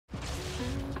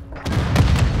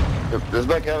Let's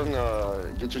back out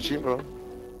and get your team, bro.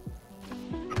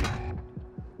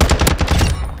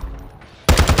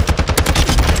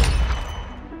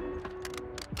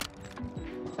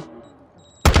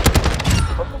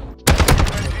 Oh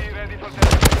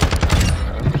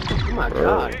my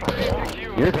god.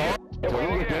 You're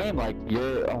winning the game like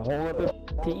you're a whole other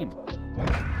team.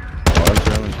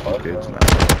 Kids now.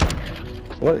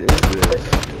 What is this?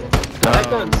 That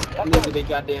gun's needs to be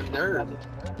goddamn nerd.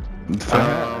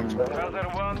 Brother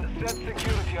 1, set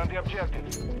security on the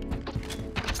objectives.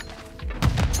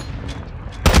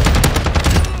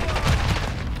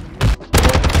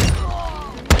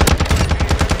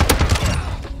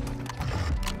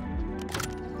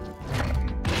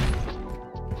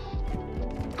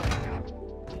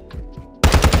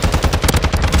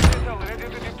 Ready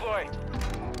to deploy.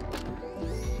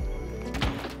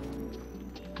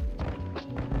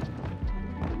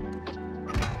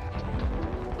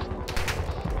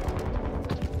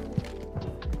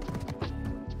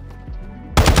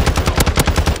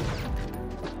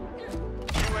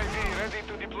 UAV ready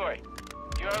to deploy.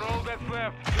 You are all that's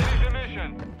left. Finish the mission.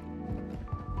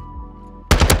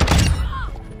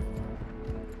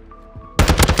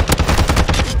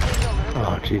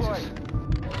 Oh, Jesus.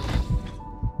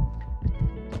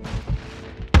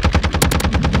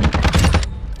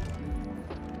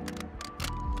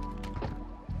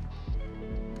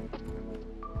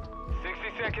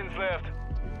 Seconds left.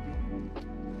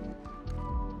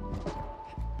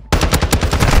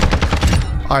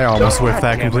 I almost whiffed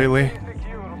that completely.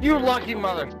 You lucky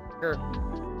mother.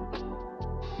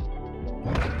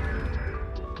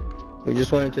 We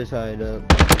just wanted to tie it up.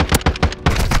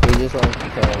 We just wanted to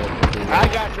tie it up. I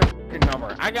got your fucking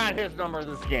number. I got his number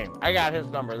this game. I got his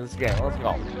number this game. Let's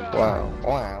go. Wow.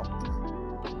 Wow.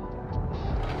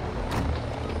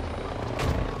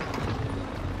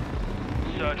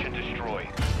 Search and destroy.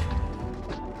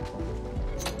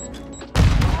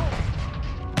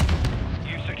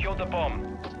 You've secured the bomb.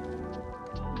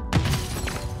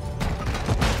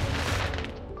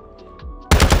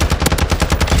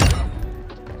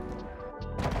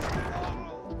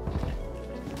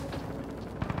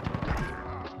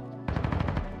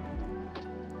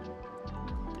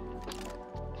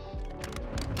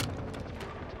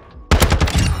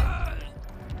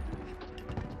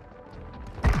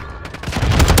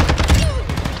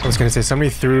 I was gonna say somebody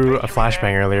threw a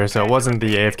flashbang earlier, so it wasn't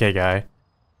the AFK guy.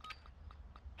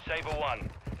 Saber 1,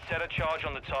 set a charge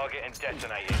on the target and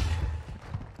detonate it.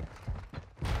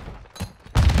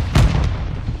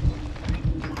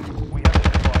 We have the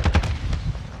device.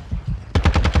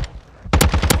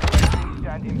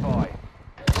 Standing by.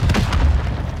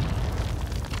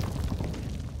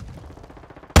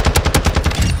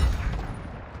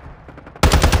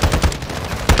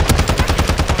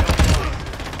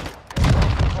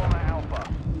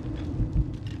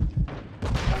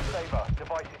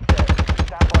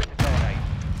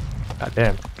 God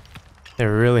damn.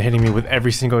 They're really hitting me with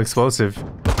every single explosive.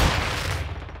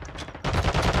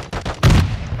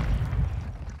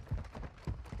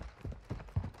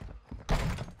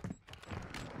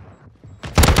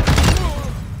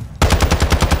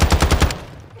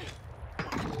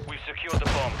 We've secured the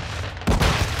bomb.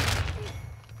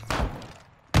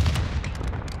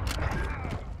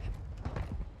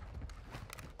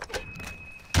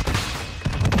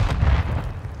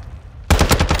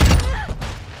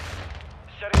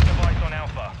 Setting device on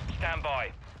Alpha. Stand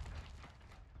by.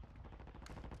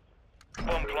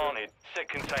 Bomb planted. Set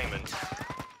containment.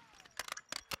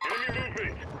 Enemy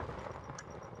movement.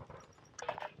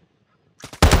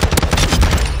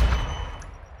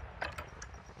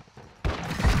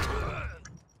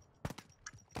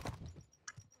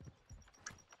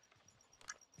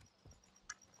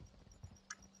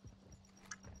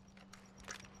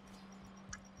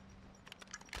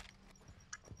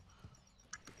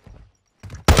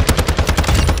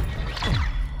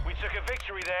 We took a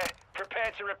victory there.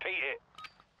 Prepare to repeat it.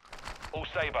 All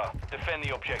Saber, defend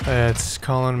the objective. Let's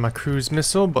call on my cruise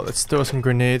missile, but let's throw some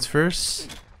grenades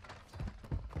first.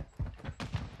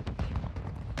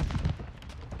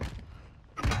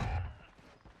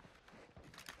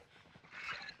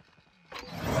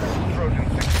 Trojan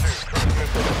 6-2, cruise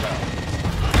missile inbound.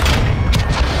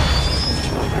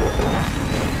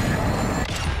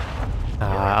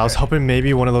 I was hoping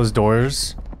maybe one of those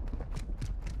doors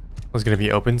was gonna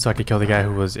be open so I could kill the guy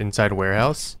who was inside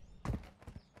warehouse.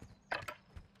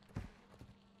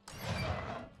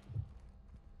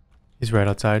 He's right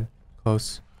outside,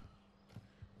 close.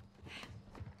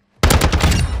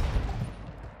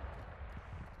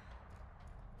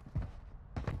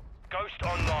 Ghost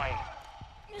online.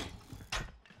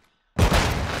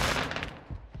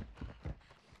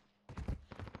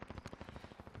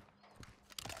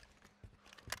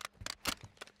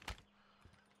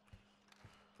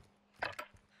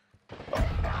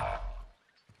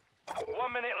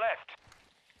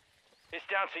 It's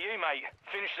down to you, mate.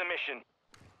 Finish the mission.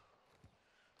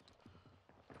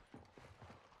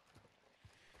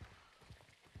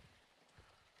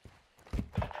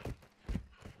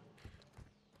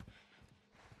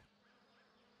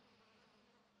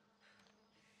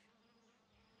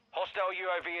 Hostile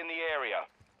UAV in the area.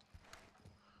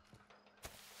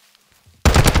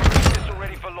 Missile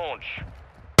ready for launch.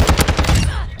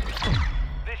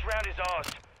 This round is ours.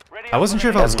 Ready. I wasn't sure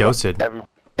if I was ghosted. I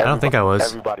don't think I was.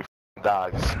 Everybody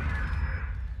dies.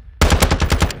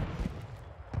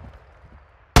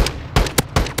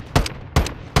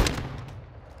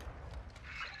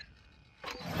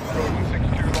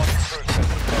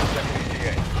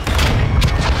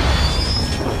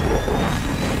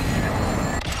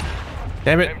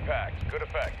 Damn it. Impact. Good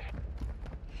effect.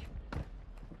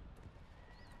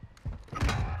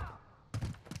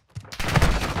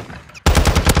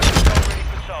 Ready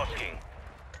for tasking.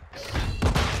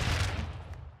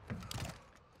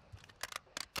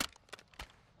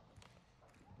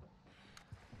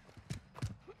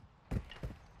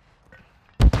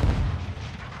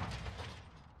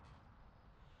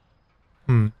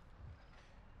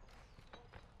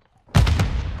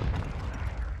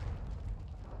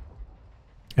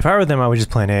 If I were them, I would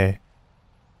just plan A.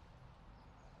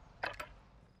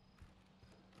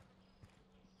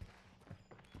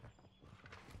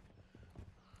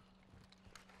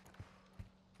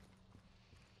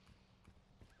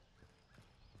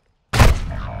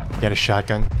 He had a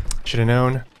shotgun. Should have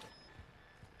known.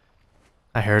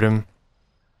 I heard him.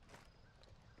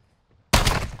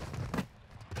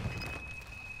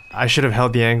 I should have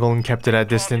held the angle and kept it at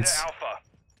distance. Alpha.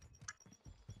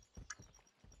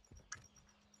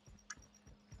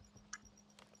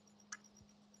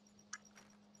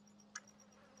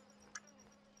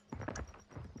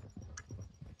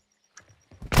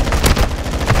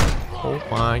 Oh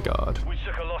my god. We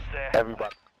took a loss there.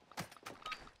 Everybody.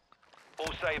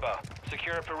 All Saber.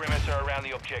 Secure a perimeter around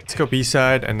the objective. Let's go B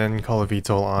side and then call a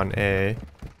VTOL on A.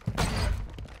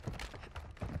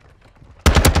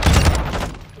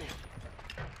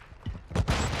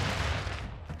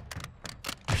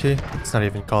 Actually, it's not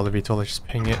even call the VTOL, let's just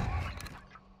ping it.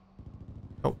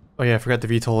 Oh yeah, I forgot the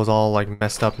VTOL is all like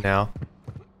messed up now.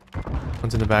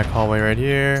 One's in the back hallway right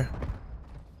here.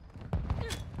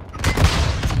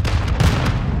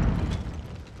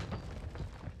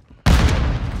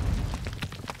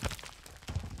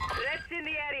 In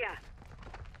the area.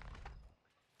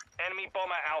 Enemy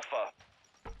bomber Alpha.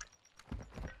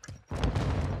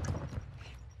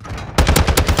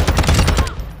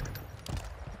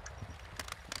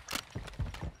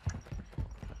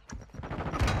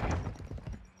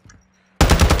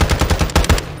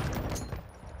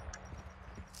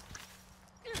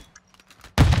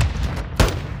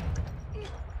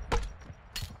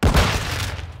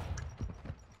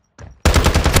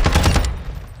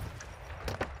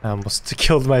 I almost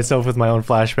killed myself with my own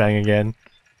flashbang again.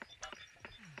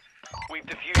 We've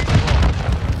defused the bomb.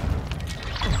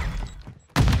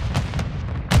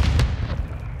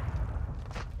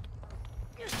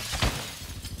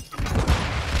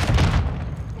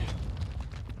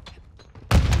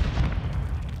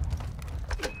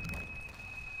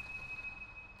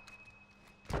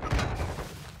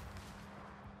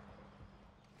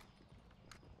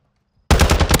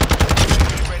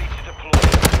 Ready to deploy.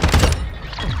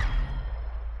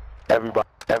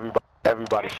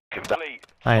 Everybody. Complete.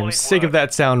 I am Solid sick of work. that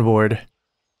soundboard.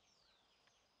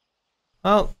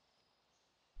 Well,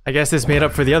 I guess this made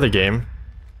up for the other game.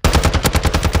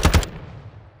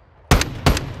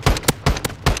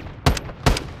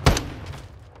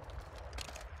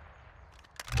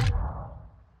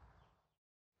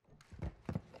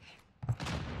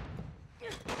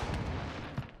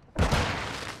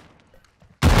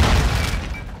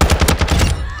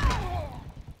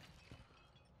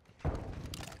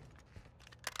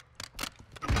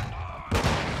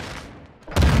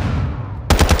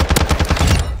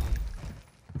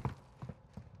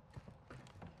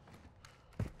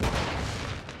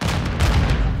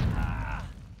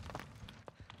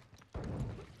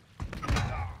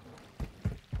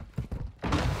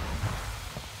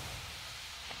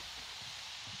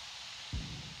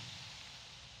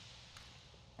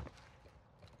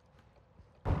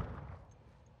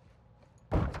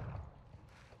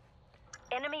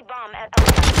 Enemy bomb at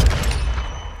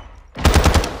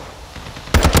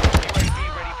UAV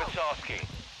ready for tasking.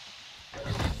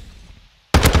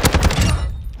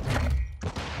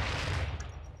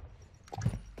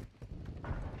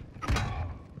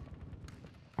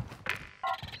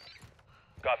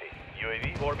 Copy.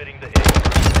 UAV orbiting the area.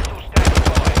 Missile standing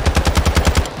by.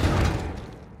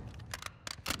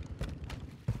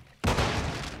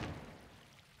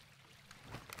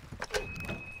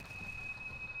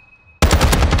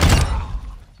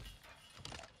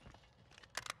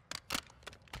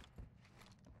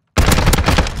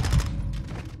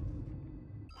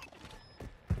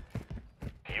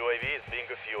 UAV is being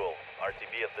fuel.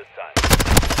 RTB at this time.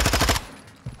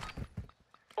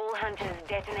 All hunters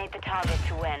detonate the target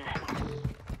to win.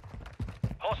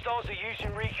 Hostiles are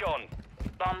using recon.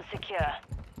 Bomb secure.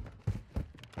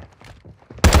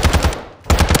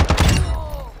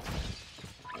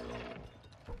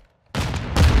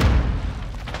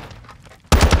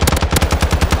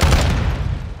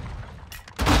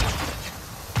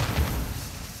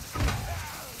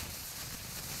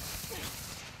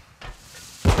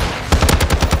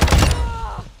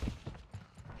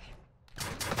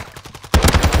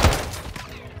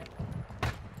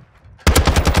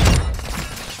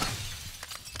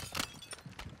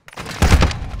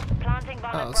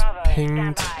 That was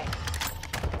pinged.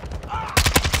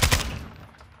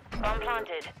 Bomb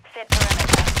planted. Set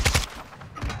perimeter.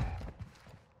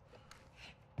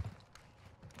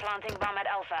 Planting bomb at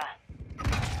Alpha.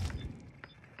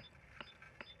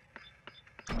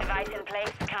 Device in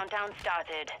place. Countdown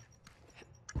started.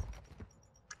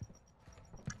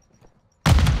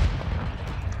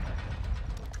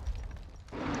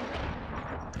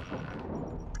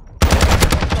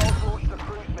 Hostiles launched a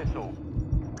cruise missile.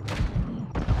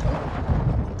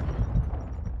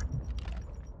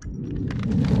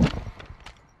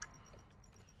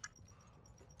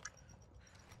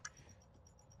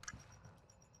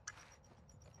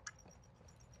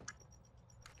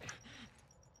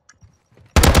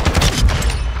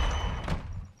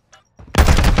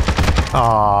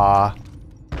 Ah,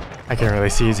 I can't really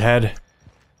see his head.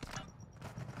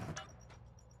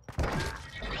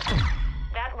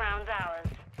 That round's ours.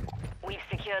 We've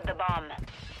secured the bomb.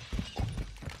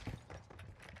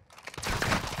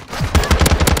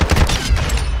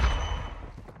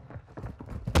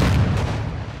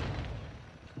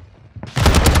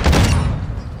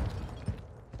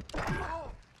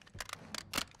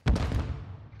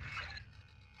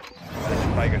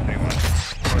 Tiger 3-1.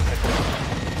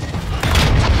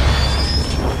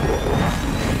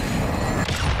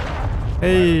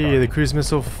 Hey, the cruise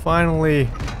missile finally.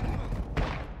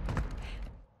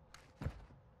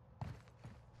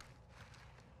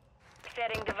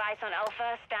 Setting device on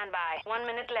Alpha. Stand by. 1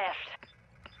 minute left.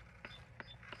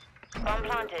 Bomb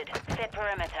planted. Set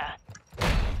perimeter.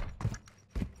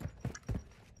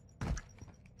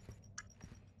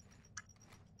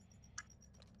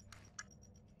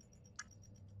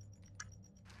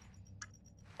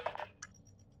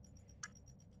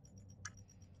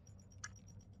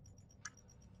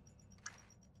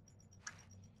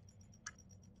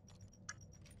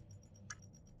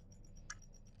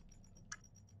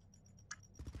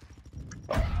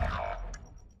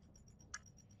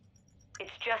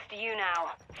 It's just you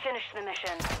now. Finish the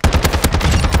mission.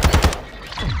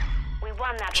 We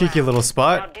won that Cheeky round. little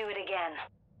spot. Now do it again.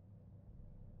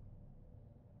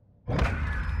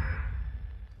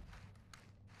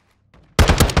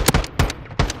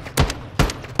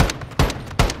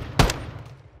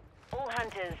 All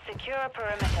hunters, secure a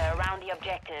perimeter around the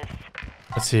objectives.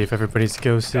 Let's see if everybody's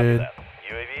ghosted.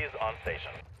 UAV is on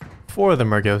station. 4 of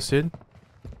them are ghosted.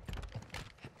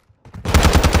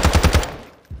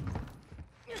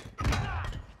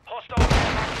 Hostile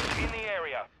in the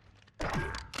area.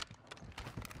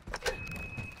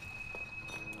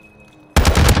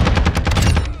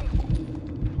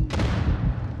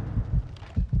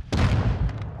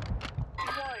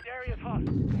 Deployed, area's hot.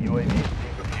 UAV is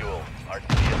being fuel.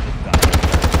 RTB at this time.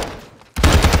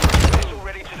 Missile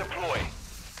ready to deploy.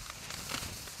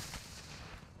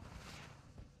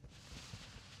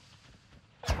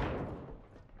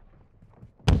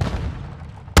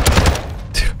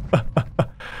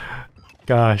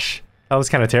 Gosh, that was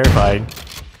kind of terrifying.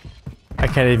 I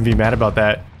can't even be mad about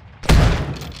that.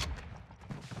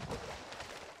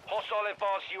 Hostile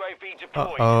advanced UAV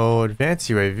deployed. Uh-oh, advanced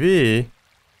UAV.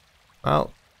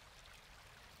 Well,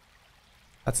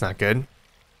 that's not good.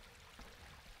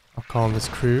 I'll call this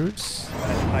cruise.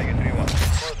 Tiger 3-1.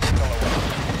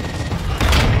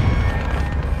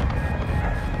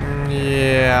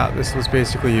 Yeah, this was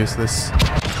basically useless.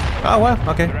 Oh well,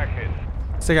 okay. Direct hit.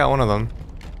 Still got one of them.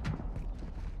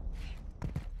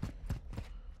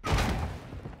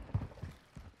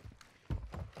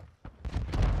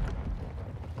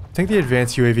 I think the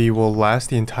advanced UAV will last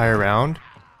the entire round.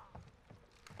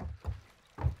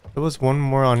 There was one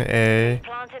more on A.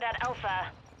 Planted at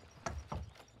Alpha.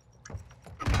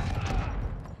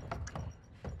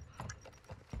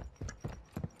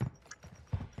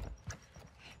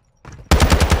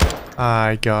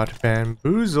 I got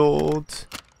bamboozled.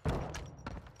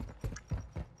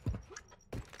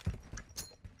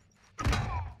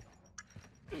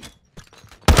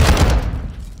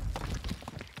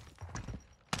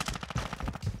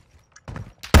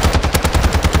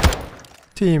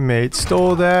 teammate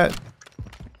stole that.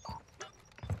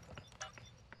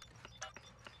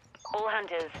 All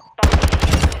hunters.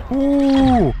 Bomb.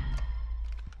 Ooh!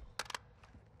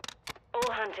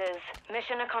 All hunters.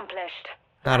 Mission accomplished.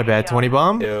 Not a bad 20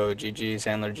 bomb. Yo, GG's,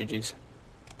 handler, GG's.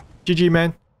 GG,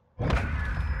 man.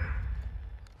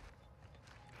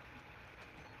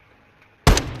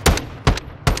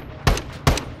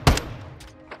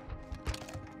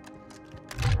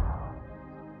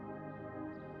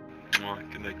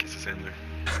 Good night, kisses, handler.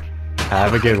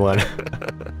 Have a good one.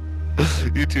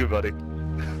 You too, buddy.